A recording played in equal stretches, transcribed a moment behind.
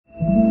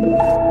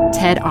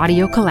TED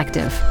Audio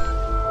Collective.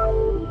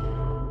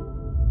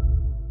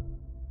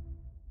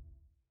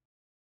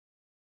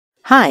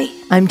 Hi,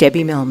 I'm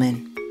Debbie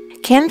Millman.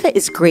 Canva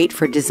is great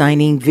for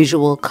designing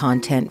visual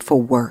content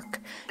for work,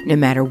 no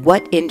matter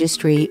what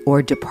industry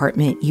or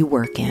department you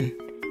work in.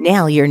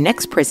 Nail your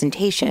next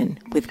presentation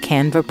with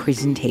Canva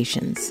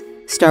Presentations.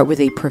 Start with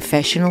a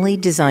professionally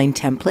designed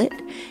template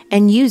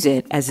and use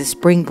it as a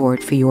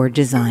springboard for your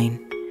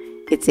design.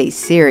 It's a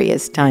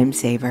serious time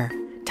saver.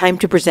 Time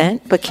to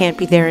present but can't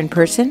be there in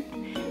person?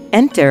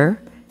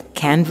 Enter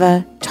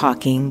Canva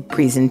Talking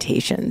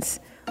Presentations.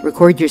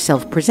 Record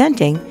yourself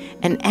presenting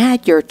and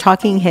add your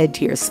talking head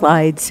to your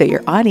slides so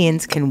your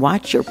audience can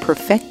watch your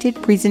perfected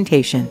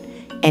presentation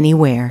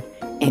anywhere,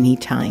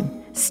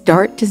 anytime.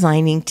 Start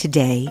designing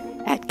today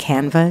at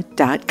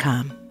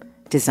canva.com.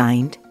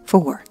 Designed for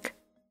work.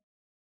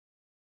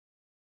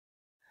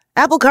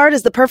 Apple Card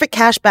is the perfect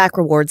cashback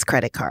rewards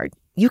credit card.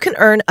 You can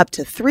earn up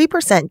to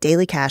 3%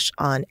 daily cash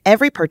on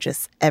every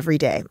purchase every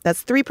day.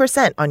 That's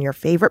 3% on your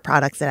favorite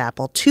products at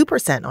Apple,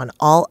 2% on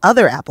all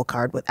other Apple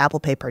Card with Apple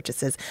Pay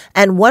purchases,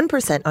 and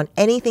 1% on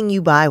anything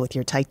you buy with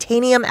your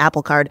titanium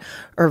Apple Card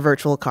or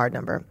virtual card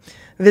number.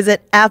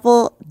 Visit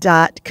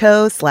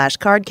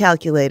apple.co/card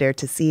calculator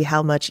to see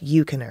how much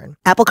you can earn.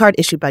 Apple Card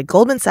issued by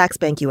Goldman Sachs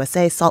Bank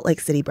USA, Salt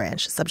Lake City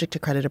branch. Subject to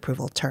credit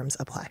approval. Terms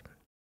apply.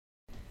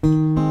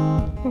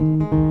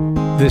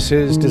 This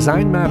is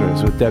Design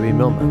Matters with Debbie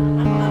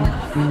Millman.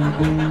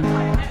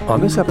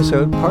 On this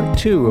episode, part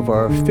 2 of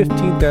our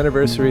 15th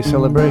anniversary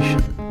celebration.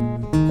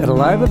 At a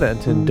live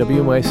event in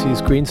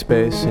WNYC's Green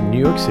Space in New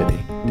York City,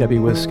 Debbie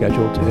was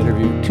scheduled to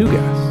interview 2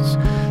 guests.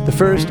 The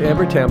first,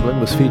 Amber Tamblyn,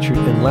 was featured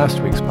in last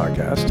week's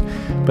podcast,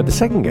 but the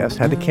second guest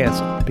had to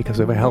cancel because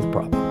of a health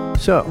problem.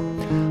 So,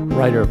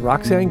 writer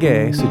Roxane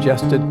Gay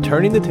suggested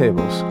turning the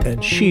tables,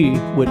 and she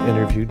would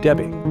interview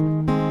Debbie.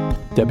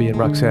 Debbie and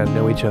Roxane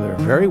know each other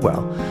very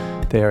well.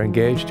 They are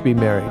engaged to be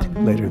married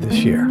later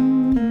this year.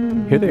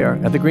 Here they are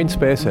at the Green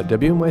Space at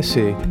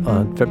WNYC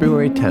on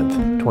February 10th,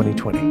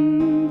 2020.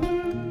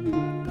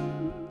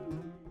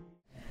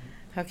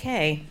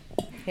 Okay,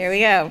 here we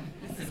go.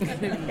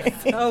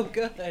 So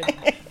good.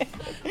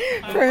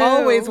 I've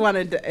always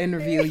wanted to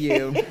interview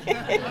you.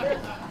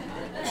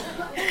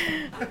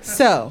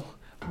 So,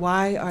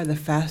 why are the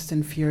Fast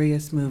and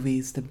Furious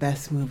movies the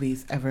best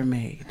movies ever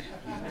made?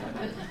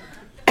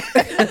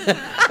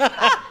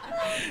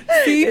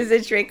 See? It's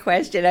a trick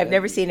question. I've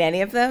never seen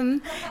any of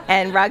them.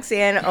 And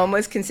Roxane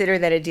almost considered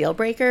that a deal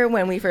breaker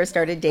when we first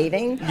started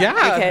dating. Yeah.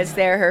 Because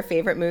they're her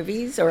favorite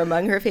movies or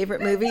among her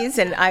favorite movies.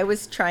 And I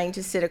was trying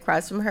to sit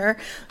across from her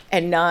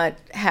and not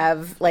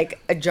have like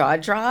a jaw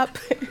drop.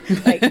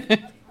 Like,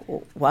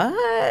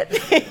 what?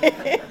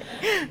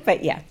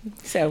 But yeah,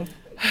 so.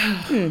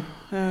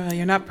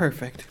 You're not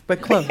perfect, but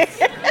close. Is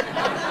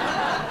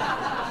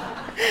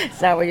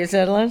that what you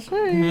said last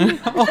night?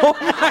 Oh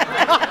my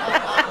God.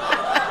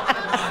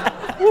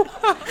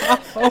 Wow.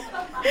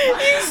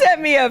 You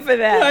set me up for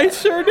that. I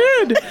sure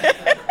did.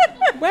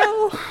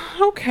 Well,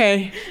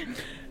 okay.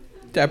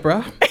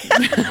 Deborah.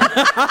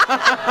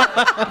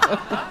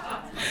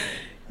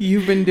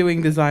 You've been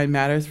doing Design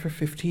Matters for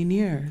 15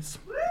 years,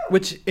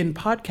 which in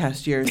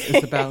podcast years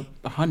is about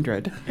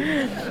 100.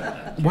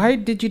 Why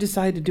did you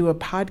decide to do a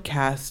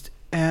podcast,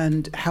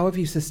 and how have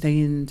you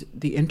sustained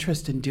the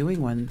interest in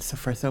doing one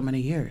for so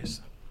many years?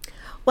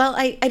 Well,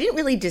 I didn't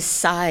really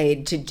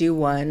decide to do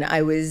one.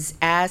 I was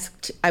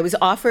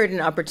offered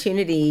an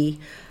opportunity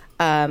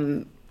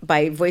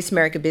by Voice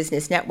America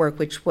Business Network,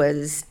 which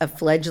was a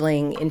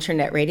fledgling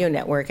internet radio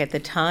network at the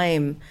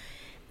time.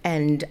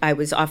 And I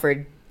was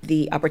offered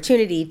the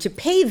opportunity to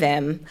pay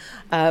them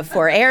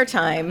for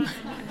airtime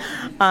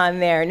on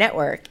their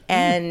network.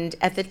 And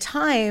at the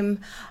time,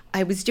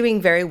 I was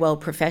doing very well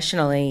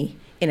professionally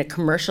in a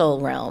commercial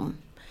realm.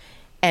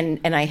 And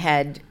I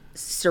had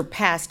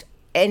surpassed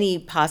any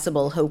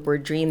possible hope or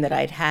dream that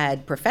I'd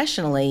had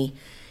professionally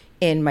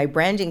in my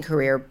branding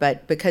career,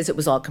 but because it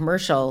was all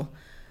commercial,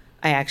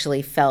 I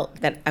actually felt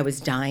that I was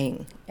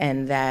dying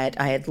and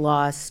that I had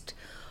lost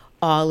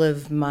all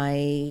of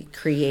my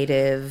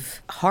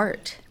creative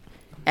heart.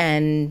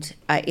 And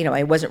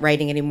I wasn't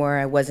writing anymore,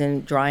 I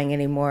wasn't drawing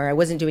anymore, I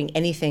wasn't doing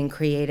anything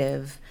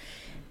creative.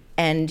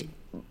 And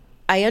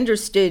I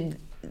understood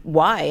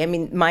why. I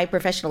mean, my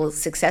professional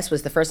success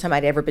was the first time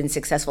I'd ever been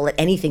successful at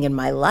anything in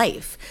my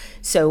life.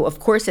 So, of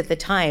course, at the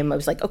time, I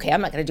was like, okay, I'm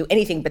not going to do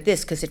anything but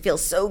this because it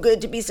feels so good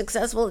to be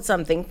successful at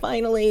something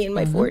finally in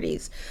my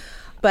 40s.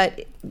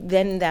 But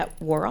then that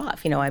wore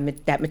off.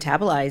 That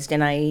metabolized,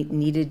 and I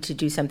needed to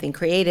do something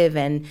creative.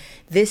 And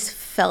this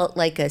felt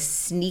like a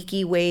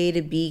sneaky way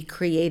to be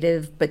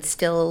creative, but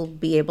still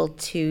be able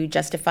to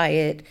justify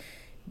it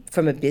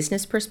from a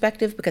business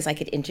perspective, because I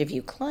could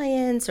interview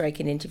clients or I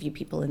could interview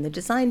people in the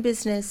design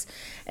business.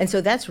 And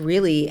so that's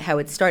really how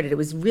it started. It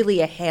was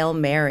really a Hail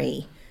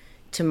Mary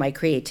to my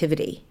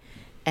creativity.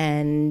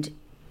 And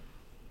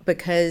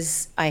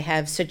because I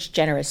have such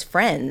generous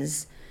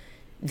friends,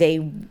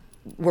 they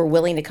were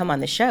willing to come on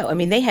the show. I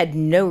mean, they had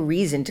no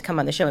reason to come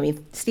on the show. I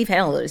mean, Steve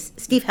Heller is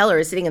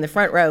sitting in the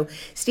front row.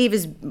 Steve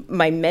is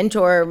my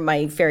mentor,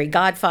 my fairy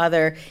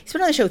godfather. He's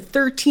been on the show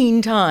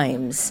 13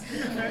 times.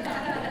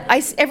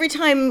 Every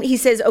time he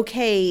says,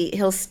 okay,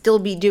 he'll still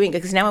be doing it,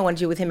 because now I want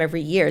to do it with him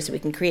every year so we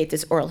can create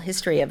this oral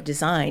history of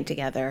design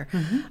together.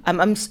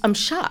 I'm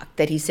shocked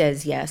that he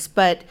says yes,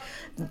 but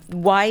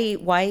why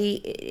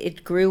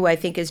it grew, I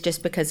think, is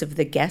just because of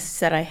the guests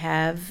that I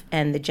have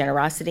and the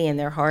generosity in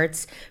their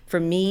hearts. For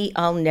me,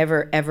 I'll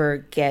never,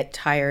 ever get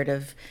tired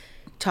of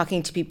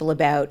talking to people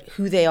about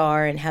who they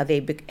are and how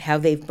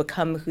they've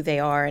become who they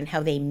are and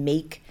how they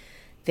make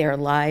their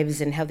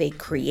lives and how they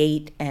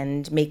create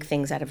and make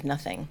things out of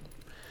nothing.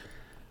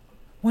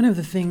 One of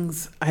the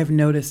things I've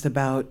noticed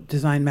about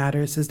Design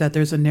Matters is that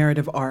there's a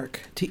narrative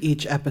arc to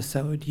each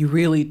episode. You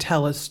really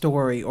tell a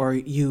story, or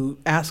you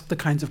ask the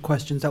kinds of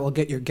questions that will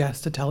get your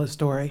guests to tell a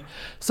story.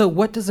 So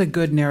what does a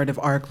good narrative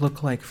arc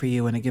look like for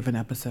you in a given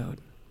episode?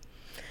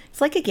 It's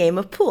like a game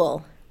of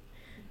pool.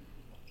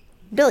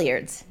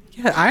 Billiards.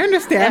 Yeah, I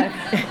understand.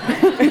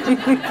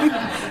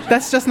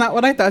 That's just not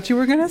what I thought you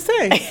were going to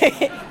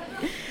say.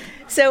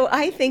 So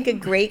I think a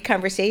great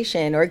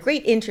conversation or a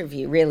great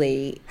interview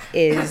really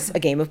is a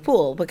game of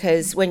pool,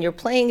 because when you're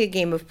playing a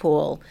game of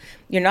pool,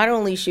 you're not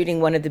only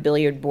shooting one of the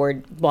billiard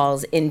board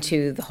balls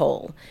into the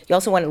hole, you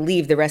also want to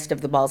leave the rest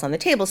of the balls on the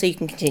table so you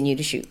can continue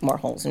to shoot more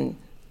holes and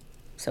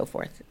so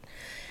forth.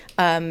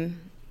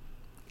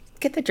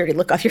 Get that dirty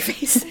look off your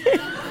face.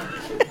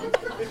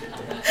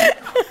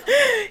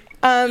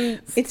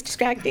 It's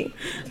distracting.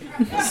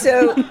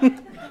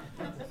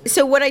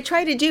 So what I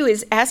try to do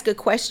is ask a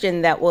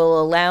question that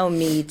will allow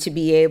me to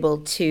be able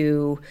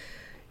to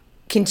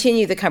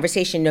continue the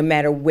conversation no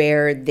matter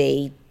where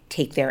they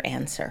take their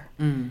answer.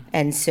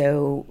 And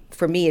so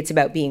for me, it's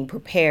about being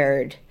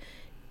prepared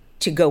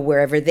to go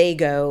wherever they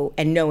go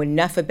and know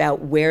enough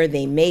about where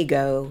they may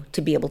go to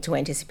be able to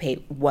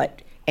anticipate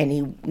what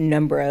any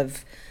number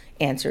of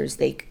answers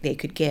they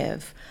could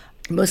give.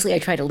 Mostly I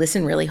try to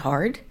listen really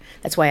hard.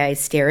 That's why I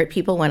stare at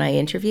people when I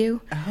interview.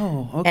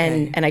 Oh,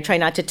 okay. And I try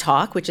not to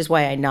talk, which is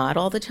why I nod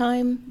all the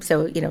time.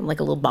 So, like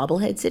a little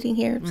bobblehead sitting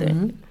here.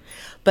 Mm-hmm.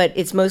 But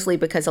it's mostly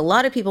because a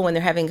lot of people, when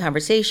they're having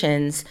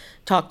conversations,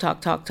 talk,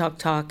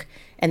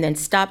 and then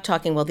stop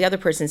talking while the other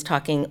person's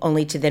talking,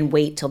 only to then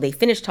wait till they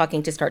finish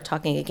talking to start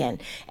talking again.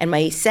 And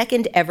my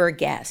second ever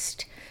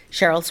guest,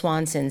 Cheryl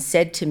Swanson,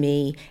 said to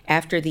me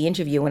after the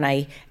interview, when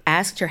I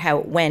asked her how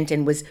it went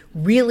and was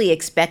really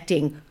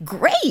expecting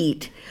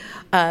great,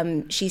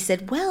 she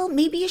said, well,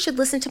 maybe you should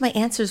listen to my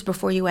answers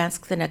before you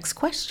ask the next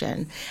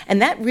question.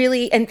 And that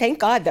really, and thank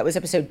God that was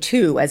episode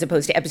 2 as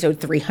opposed to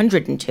episode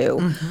 302.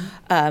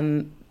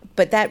 Mm-hmm.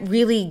 But that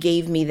really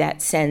gave me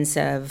that sense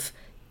of,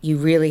 you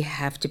really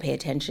have to pay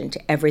attention to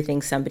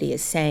everything somebody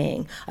is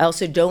saying. I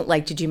also don't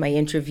like to do my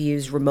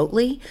interviews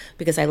remotely,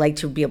 because I like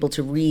to be able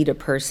to read a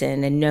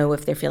person and know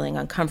if they're feeling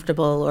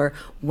uncomfortable or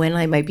when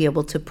I might be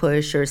able to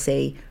push or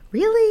say,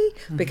 really?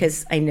 Mm-hmm.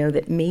 Because I know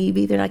that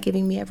maybe they're not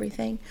giving me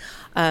everything.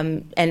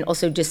 And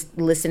also just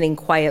listening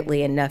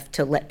quietly enough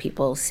to let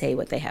people say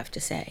what they have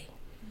to say.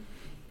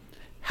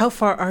 How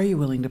far are you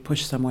willing to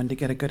push someone to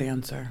get a good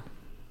answer,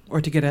 or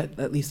to get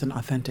at least an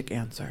authentic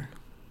answer?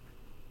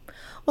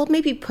 Well,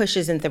 maybe push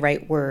isn't the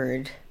right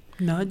word.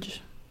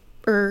 Nudge?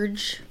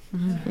 Urge.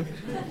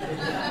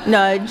 Mm-hmm.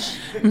 Nudge.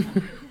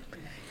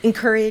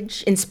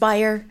 Encourage.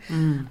 Inspire.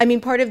 I mean,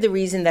 part of the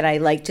reason that I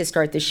like to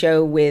start the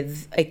show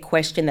with a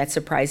question that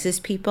surprises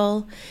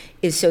people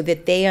is so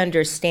that they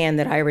understand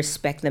that I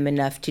respect them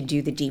enough to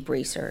do the deep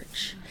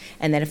research.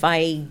 And that if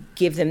I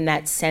give them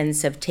that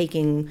sense of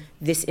taking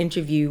this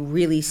interview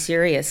really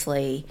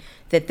seriously,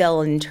 that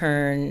they'll in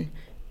turn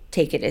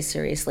take it as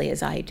seriously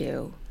as I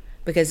do.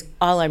 Because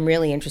all I'm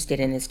really interested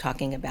in is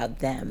talking about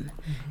them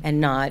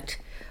and not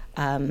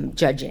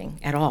judging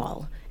at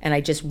all. And I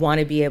just want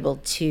to be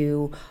able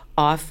to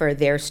offer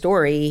their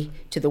story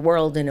to the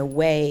world in a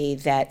way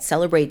that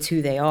celebrates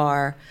who they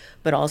are,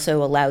 but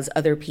also allows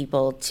other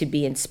people to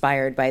be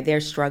inspired by their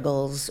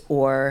struggles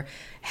or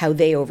how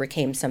they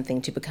overcame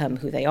something to become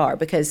who they are.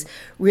 Because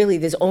really,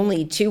 there's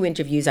only 2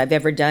 interviews I've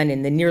ever done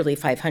in the nearly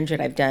 500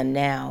 I've done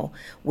now,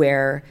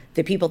 where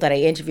the people that I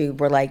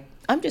interviewed were like,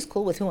 I'm just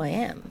cool with who I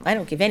am. I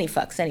don't give any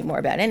fucks anymore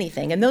about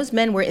anything. And those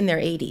men were in their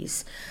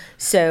 80s.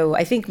 So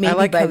I think maybe... I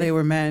like how they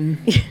were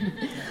men.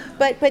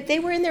 But they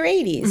were in their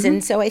 80s. Mm-hmm.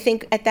 And so I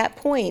think at that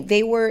point, they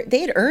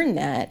had earned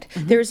that.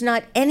 Mm-hmm. There's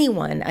not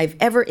anyone I've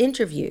ever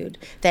interviewed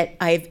that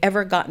I've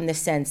ever gotten the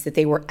sense that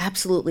they were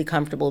absolutely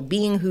comfortable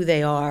being who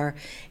they are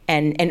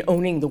and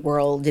owning the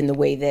world in the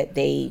way that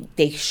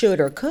they should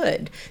or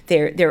could.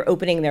 They're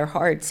opening their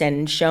hearts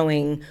and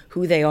showing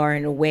who they are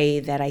in a way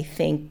that I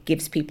think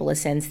gives people a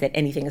sense that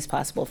anything is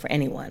possible for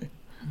anyone.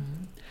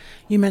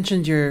 You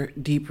mentioned your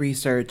deep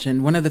research,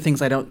 and one of the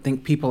things I don't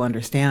think people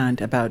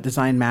understand about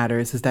Design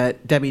Matters is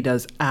that Debbie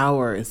does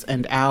hours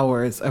and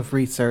hours of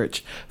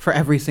research for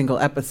every single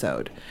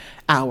episode.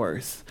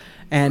 Hours.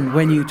 And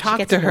when you talk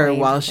gets to her annoyed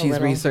while a she's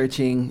little.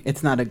 researching,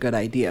 it's not a good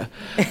idea.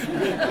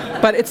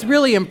 But it's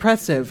really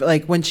impressive.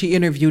 Like when she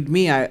interviewed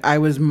me, I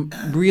was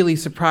really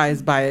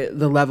surprised by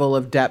the level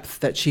of depth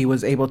that she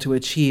was able to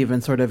achieve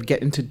and sort of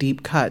get into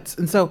deep cuts.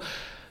 And so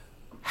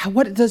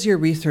what does your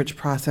research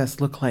process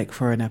look like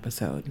for an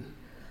episode?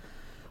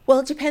 Well,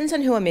 it depends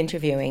on who I'm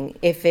interviewing.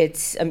 If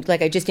it's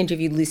like I just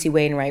interviewed Lucy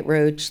Wainwright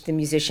Roach, the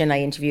musician.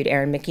 I interviewed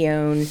Aaron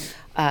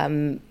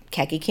McKeown,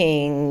 Kaki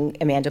King,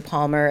 Amanda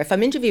Palmer. If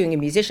I'm interviewing a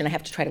musician, I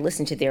have to try to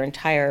listen to their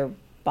entire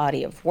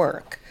body of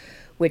work,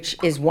 which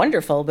is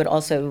wonderful, but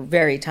also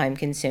very time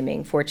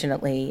consuming.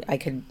 Fortunately, I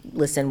could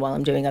listen while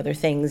I'm doing other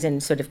things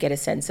and sort of get a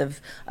sense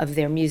of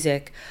their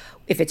music.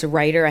 If it's a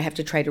writer, I have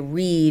to try to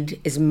read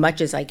as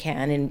much as I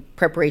can. In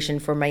preparation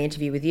for my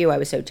interview with you, I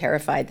was so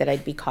terrified that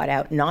I'd be caught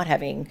out not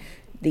having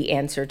the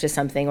answer to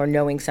something or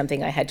knowing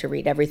something. I had to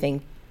read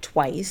everything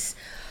twice.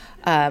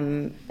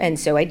 And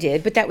so I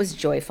did, but that was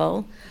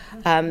joyful.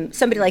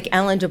 Somebody like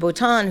Alain de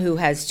Botton, who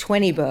has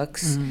 20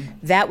 books,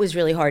 that was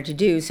really hard to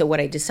do. So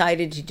what I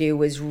decided to do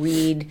was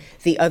read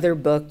the other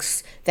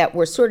books that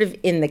were sort of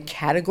in the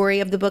category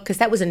of the book, because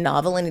that was a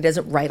novel and he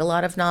doesn't write a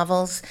lot of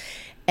novels.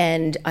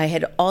 And I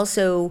had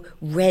also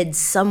read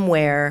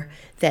somewhere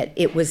that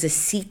it was a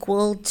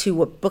sequel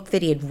to a book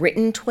that he had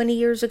written 20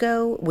 years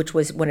ago, which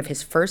was one of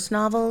his first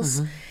novels.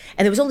 And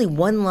there was only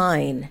one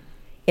line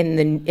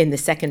in the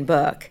second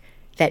book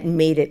that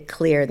made it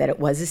clear that it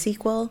was a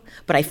sequel,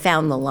 but I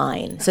found the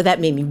line. So that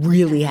made me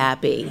really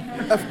happy.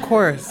 Of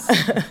course.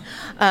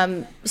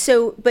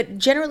 But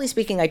generally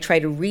speaking, I try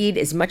to read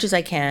as much as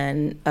I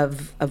can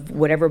of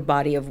whatever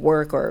body of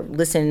work or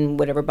listen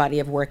whatever body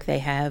of work they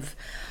have.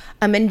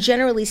 And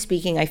generally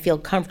speaking, I feel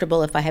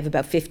comfortable if I have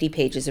about 50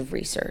 pages of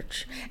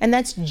research. And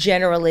that's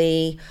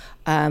generally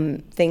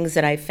things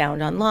that I've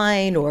found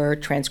online or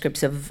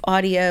transcripts of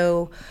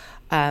audio.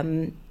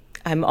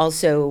 I'm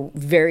also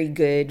very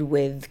good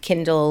with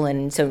Kindle,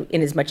 and so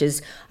in as much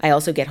as I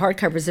also get hard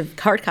copies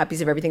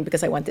of everything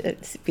because I want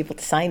people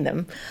to sign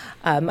them,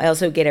 I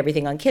also get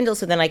everything on Kindle,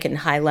 so then I can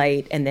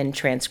highlight and then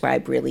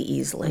transcribe really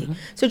easily.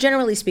 So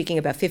generally speaking,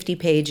 about 50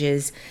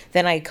 pages.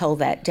 Then I cull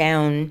that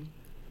down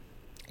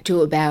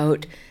to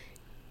about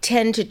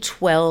 10 to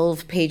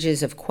 12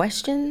 pages of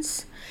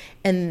questions.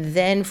 And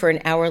then for an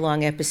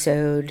hour-long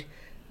episode,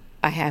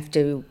 I have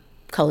to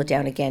cull it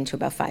down again to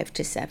about 5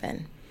 to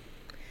 7.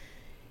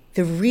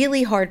 The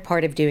really hard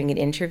part of doing an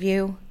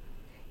interview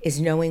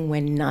is knowing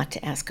when not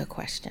to ask a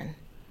question.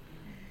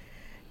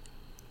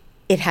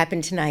 It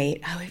happened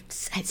tonight. I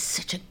had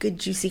such a good,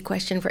 juicy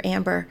question for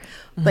Amber,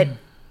 but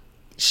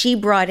she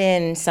brought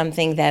in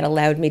something that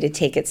allowed me to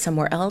take it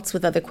somewhere else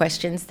with other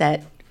questions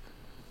that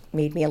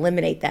made me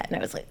eliminate that. And I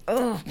was like,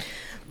 oh,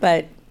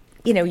 but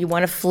you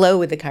want to flow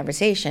with the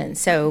conversation.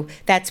 So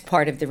that's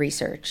part of the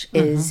research,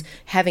 is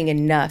having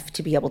enough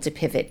to be able to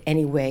pivot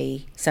any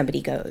way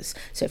somebody goes.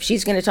 So if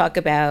she's going to talk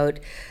about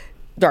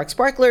dark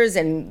sparklers,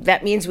 and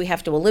that means we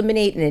have to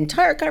eliminate an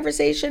entire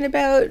conversation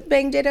about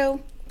Bang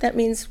Ditto, that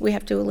means we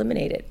have to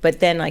eliminate it. But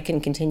then I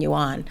can continue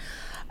on.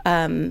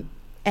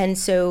 And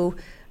so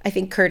I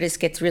think Curtis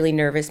gets really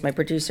nervous, my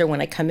producer,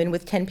 when I come in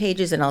with 10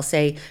 pages and I'll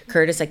say,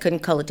 Curtis, I couldn't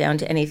cull it down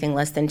to anything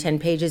less than 10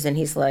 pages. And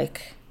he's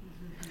like,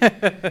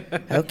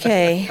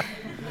 okay.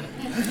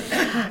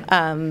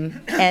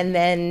 And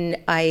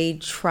then I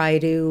try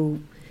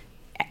to,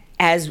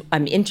 as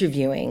I'm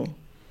interviewing,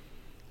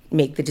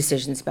 make the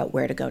decisions about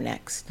where to go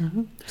next.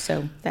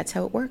 So that's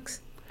how it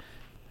works.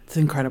 It's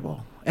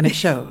incredible. And it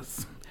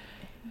shows.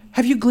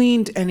 Have you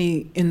gleaned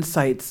any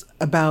insights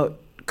about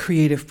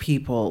creative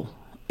people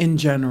in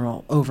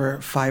general over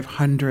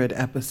 500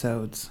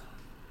 episodes?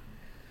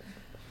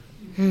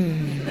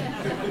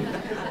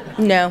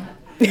 No.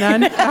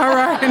 None? All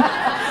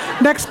right.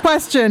 Next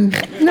question.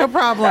 No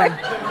problem.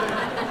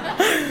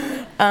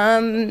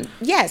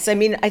 Yes, I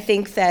mean, I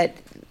think that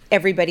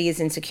everybody is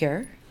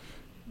insecure.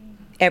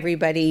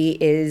 Everybody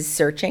is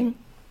searching.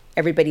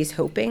 Everybody's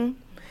hoping.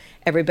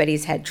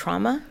 Everybody's had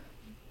trauma.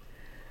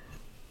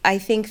 I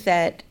think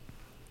that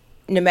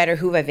no matter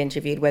who I've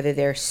interviewed, whether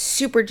they're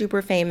super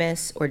duper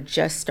famous or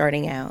just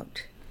starting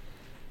out,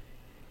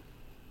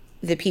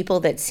 the people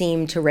that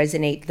seem to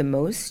resonate the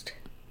most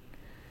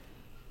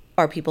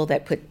are people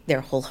that put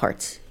their whole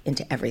hearts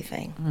into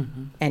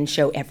everything and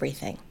show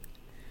everything.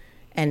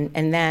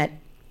 And that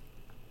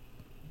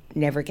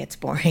never gets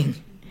boring,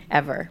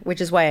 ever,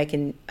 which is why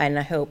I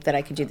hope that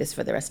I can do this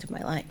for the rest of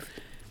my life.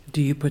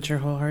 Do you put your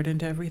whole heart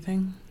into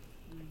everything?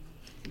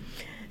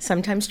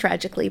 Sometimes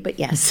tragically, but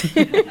yes.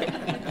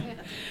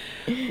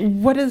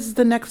 What does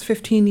the next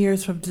 15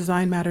 years of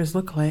Design Matters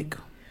look like?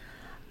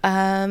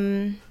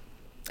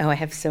 I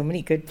have so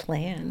many good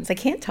plans. I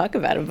can't talk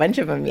about a bunch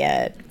of them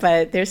yet,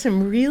 but there's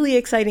some really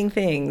exciting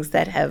things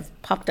that have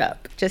popped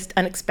up just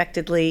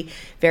unexpectedly,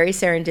 very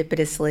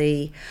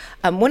serendipitously.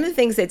 One of the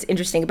things that's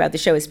interesting about the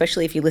show,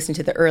 especially if you listen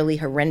to the early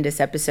horrendous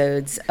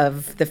episodes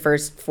of the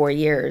first 4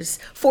 years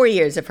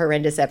of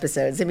horrendous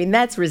episodes. I mean,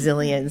 that's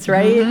resilience,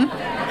 right?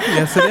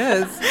 Yes, it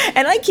is.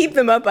 And I keep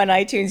them up on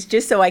iTunes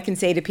just so I can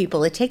say to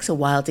people, it takes a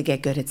while to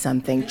get good at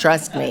something,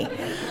 trust me.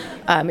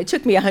 It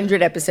took me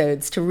 100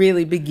 episodes to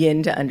really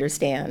begin to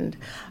understand.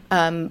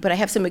 But I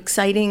have some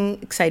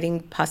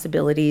exciting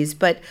possibilities,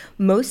 but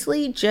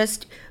mostly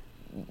just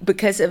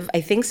because of, I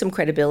think, some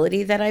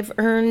credibility that I've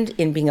earned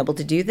in being able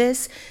to do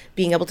this,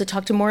 being able to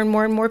talk to more and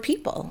more and more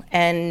people.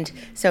 And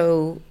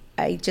so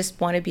I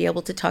just want to be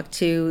able to talk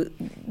to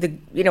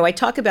I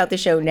talk about the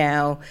show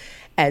now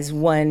as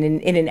one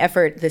in an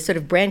effort, the sort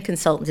of brand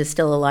consultant is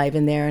still alive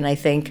in there. And I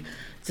think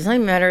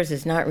Design Matters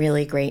is not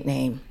really a great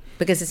name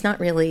because it's not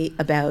really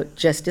about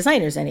just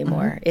designers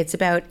anymore. Mm-hmm. It's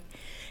about,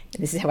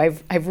 this is how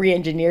I've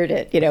re-engineered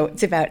it.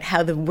 It's about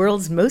how the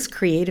world's most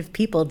creative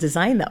people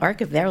design the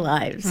arc of their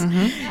lives.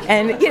 Mm-hmm.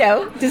 And,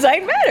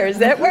 design matters.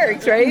 That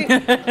works, right?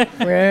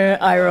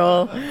 Eye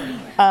roll.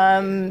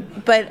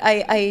 But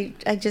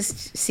I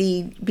just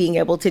see being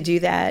able to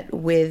do that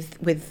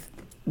with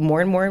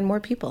more and more and more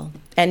people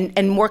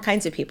and more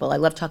kinds of people. I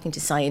love talking to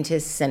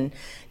scientists, and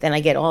then I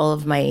get all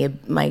of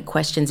my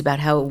questions about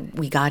how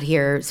we got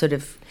here sort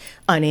of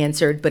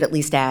unanswered, but at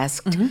least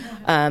asked.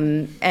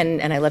 Mm-hmm.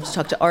 And I love to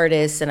talk to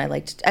artists, and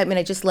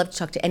I just love to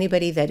talk to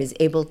anybody that is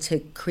able to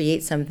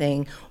create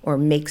something or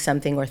make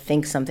something or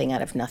think something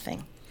out of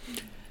nothing.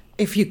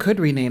 If you could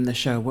rename the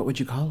show, what would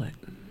you call it?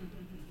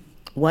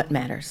 What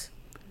Matters?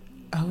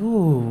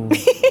 Oh.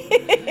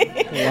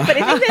 Wow. But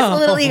I think that's a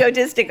little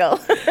egotistical.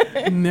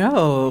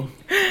 No.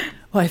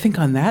 Well, I think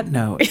on that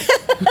note,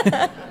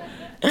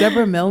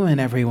 Deborah Millman,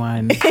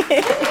 everyone. Thank you.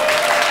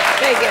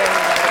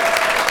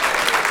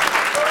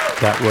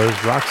 That was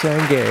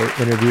Roxane Gay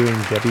interviewing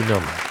Debbie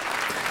Millman.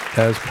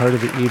 As part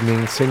of the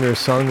evening,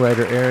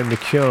 singer-songwriter Erin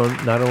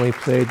McKeown not only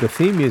played the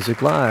theme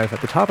music live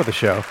at the top of the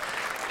show,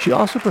 she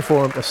also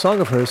performed a song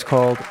of hers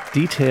called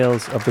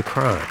Details of the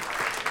Crime.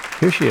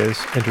 Here she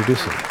is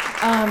introducing it.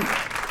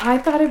 I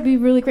thought it'd be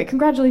really great.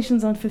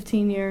 Congratulations on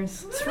 15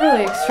 years. It's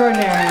really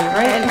extraordinary,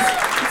 right?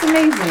 It's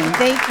amazing.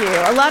 Thank you.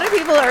 A lot of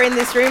people are in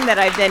this room that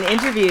I've done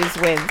interviews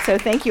with, so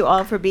thank you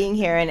all for being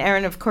here. And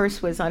Erin, of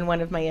course, was on one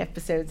of my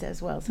episodes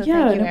as well. So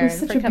yeah, thank you, Erin, it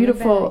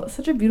was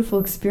such a beautiful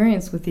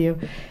experience with you.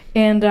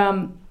 And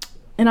I'm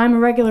a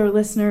regular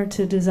listener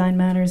to Design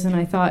Matters, and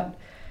I thought,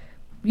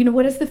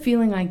 what is the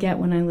feeling I get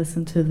when I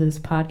listen to this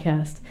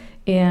podcast?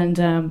 And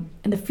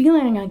the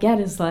feeling I get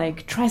is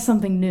like, try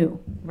something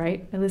new,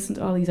 right? I listen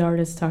to all these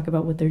artists talk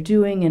about what they're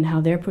doing and how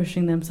they're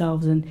pushing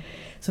themselves. And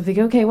so I think,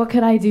 okay, what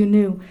could I do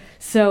new?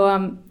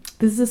 So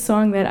this is a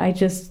song that I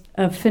just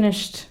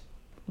finished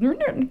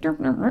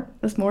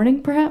this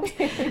morning, perhaps.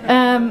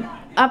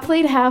 I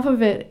played half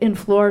of it in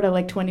Florida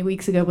like 20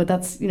 weeks ago, but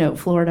that's,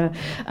 Florida.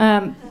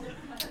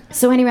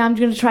 So anyway, I'm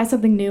going to try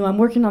something new. I'm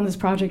working on this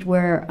project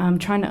where I'm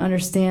trying to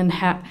understand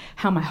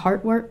how my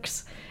heart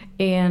works.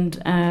 And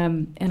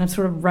I'm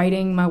sort of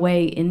writing my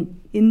way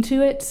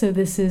into it. So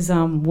this is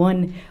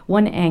one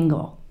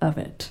angle of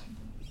it.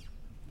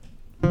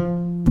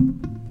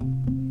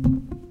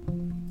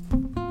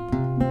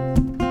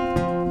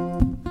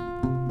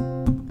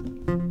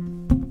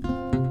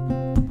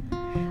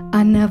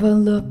 I never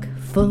look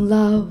for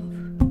love,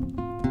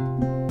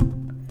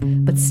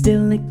 but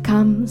still it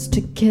comes to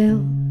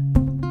kill.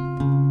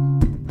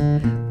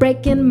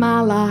 Breaking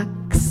my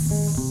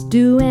locks,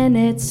 doing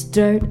its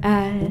dirt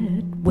at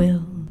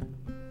will.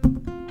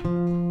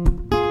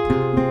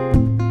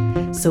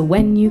 So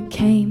when you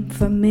came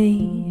for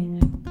me,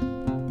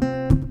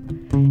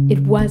 it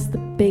was the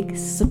big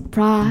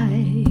surprise.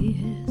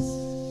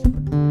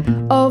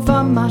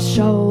 Over my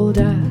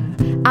shoulder,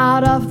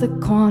 out of the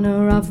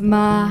corner of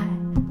my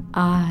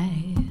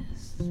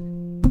eyes.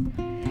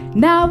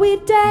 Now we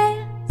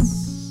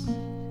dance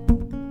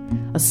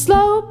a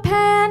slow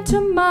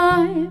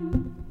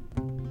pantomime,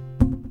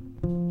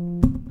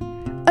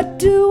 a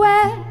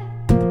duet,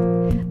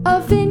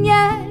 a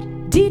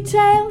vignette,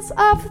 details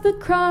of the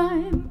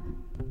crime.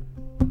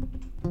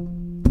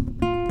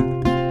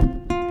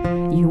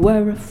 You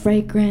were a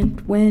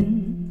fragrant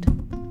wind,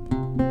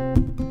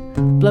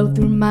 blow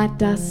through my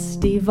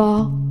dusty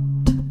vault.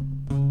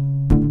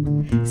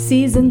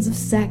 Seasons of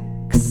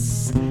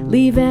sex,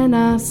 leaving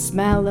a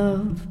smell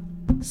of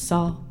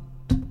salt.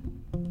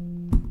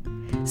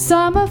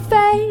 Summer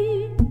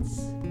fades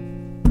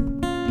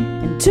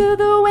into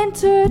the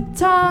winter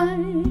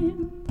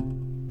time.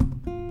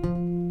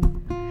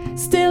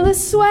 Still a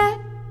sweat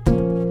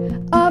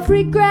of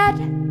regret,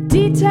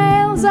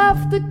 details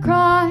of the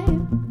crime.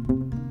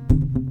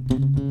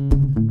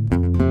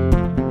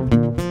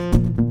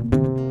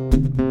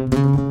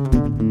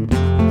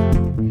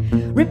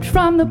 Ripped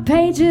from the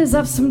pages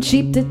of some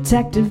cheap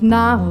detective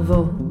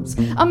novels,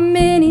 a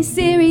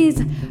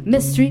mini-series,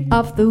 mystery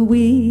of the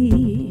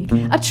week,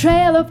 a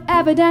trail of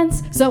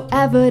evidence so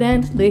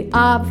evidently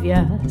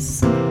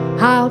obvious.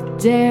 How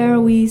dare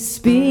we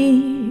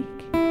speak?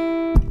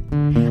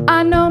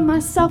 I know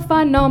myself,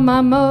 I know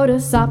my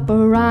modus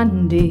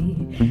operandi.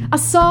 I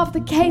solve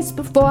the case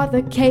before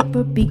the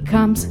caper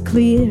becomes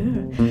clear.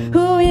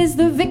 Who is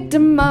the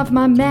victim of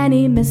my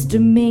many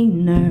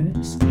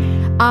misdemeanors?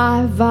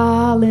 I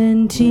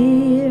volunteer.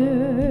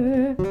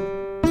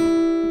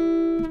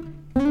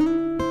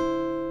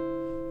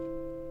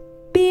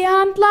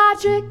 Beyond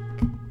logic,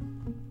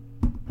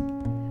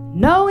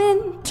 no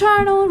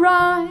internal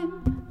rhyme.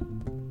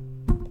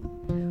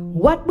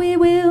 What we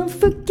will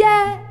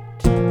forget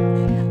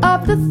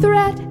of the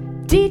threat,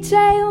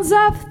 details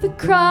of the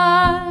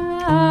crime.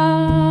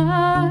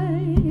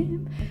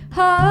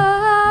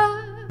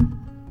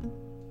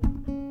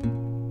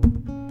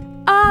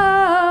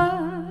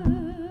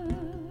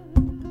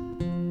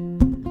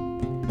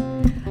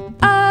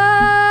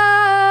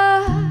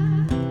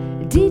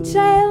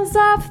 Details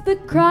of the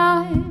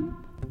crime.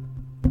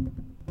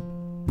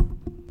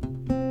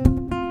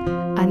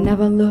 I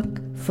never look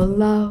for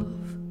love,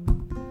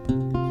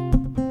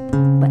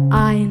 but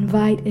I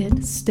invite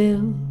it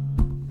still.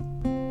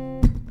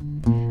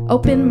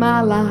 Open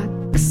my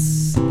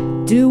locks,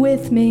 do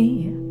with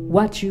me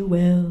what you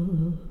will.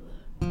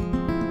 All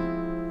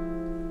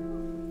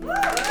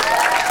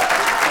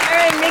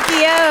right,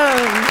 Nikki O.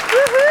 Woohoo! Thank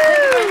you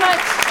very much.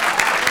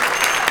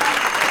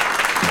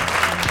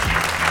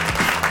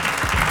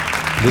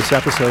 This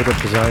episode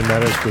of Design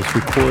Matters was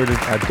recorded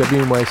at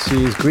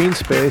WNYC's Green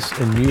Space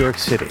in New York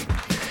City.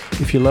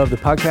 If you love the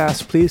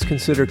podcast, please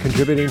consider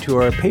contributing to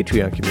our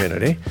Patreon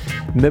community.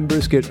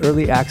 Members get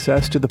early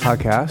access to the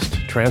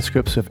podcast,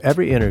 transcripts of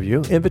every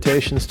interview,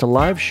 invitations to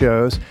live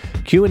shows,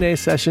 Q&A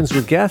sessions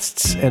with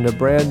guests, and a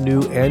brand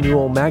new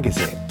annual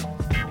magazine.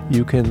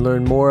 You can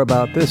learn more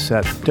about this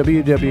at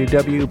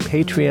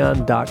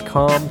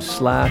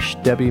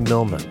www.patreon.com/Debbie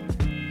Millman.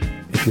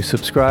 If you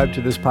subscribe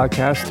to this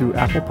podcast through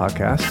Apple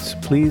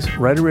Podcasts, please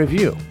write a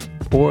review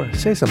or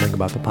say something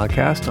about the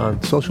podcast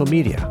on social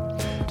media.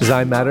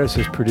 Design Matters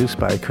is produced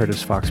by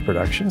Curtis Fox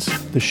Productions.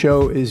 The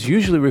show is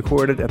usually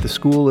recorded at the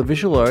School of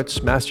Visual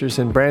Arts Masters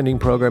in Branding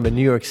program in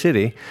New York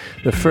City,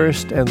 the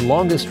first and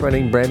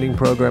longest-running branding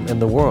program in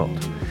the world.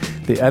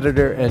 The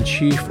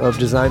editor-in-chief of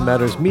Design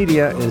Matters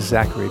Media is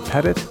Zachary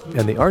Pettit,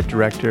 and the art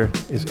director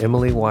is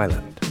Emily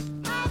Weiland.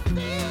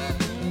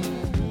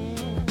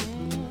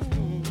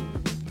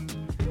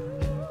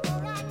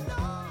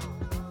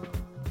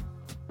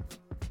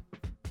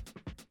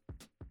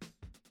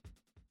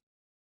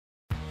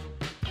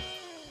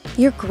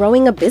 You're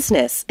growing a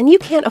business, and you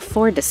can't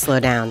afford to slow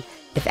down.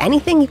 If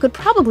anything, you could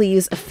probably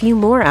use a few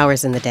more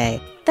hours in the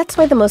day. That's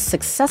why the most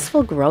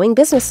successful growing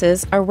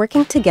businesses are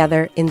working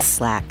together in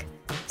Slack.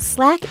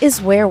 Slack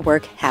is where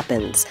work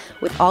happens,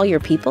 with all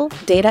your people,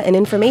 data, and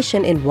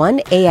information in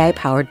one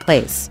AI-powered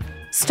place.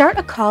 Start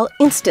a call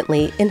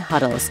instantly in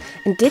huddles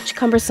and ditch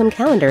cumbersome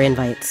calendar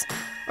invites.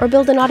 Or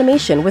build an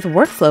automation with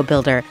Workflow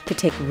Builder to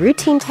take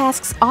routine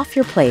tasks off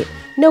your plate,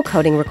 no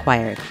coding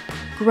required.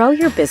 Grow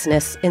your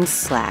business in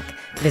Slack.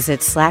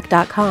 Visit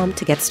slack.com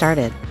to get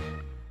started.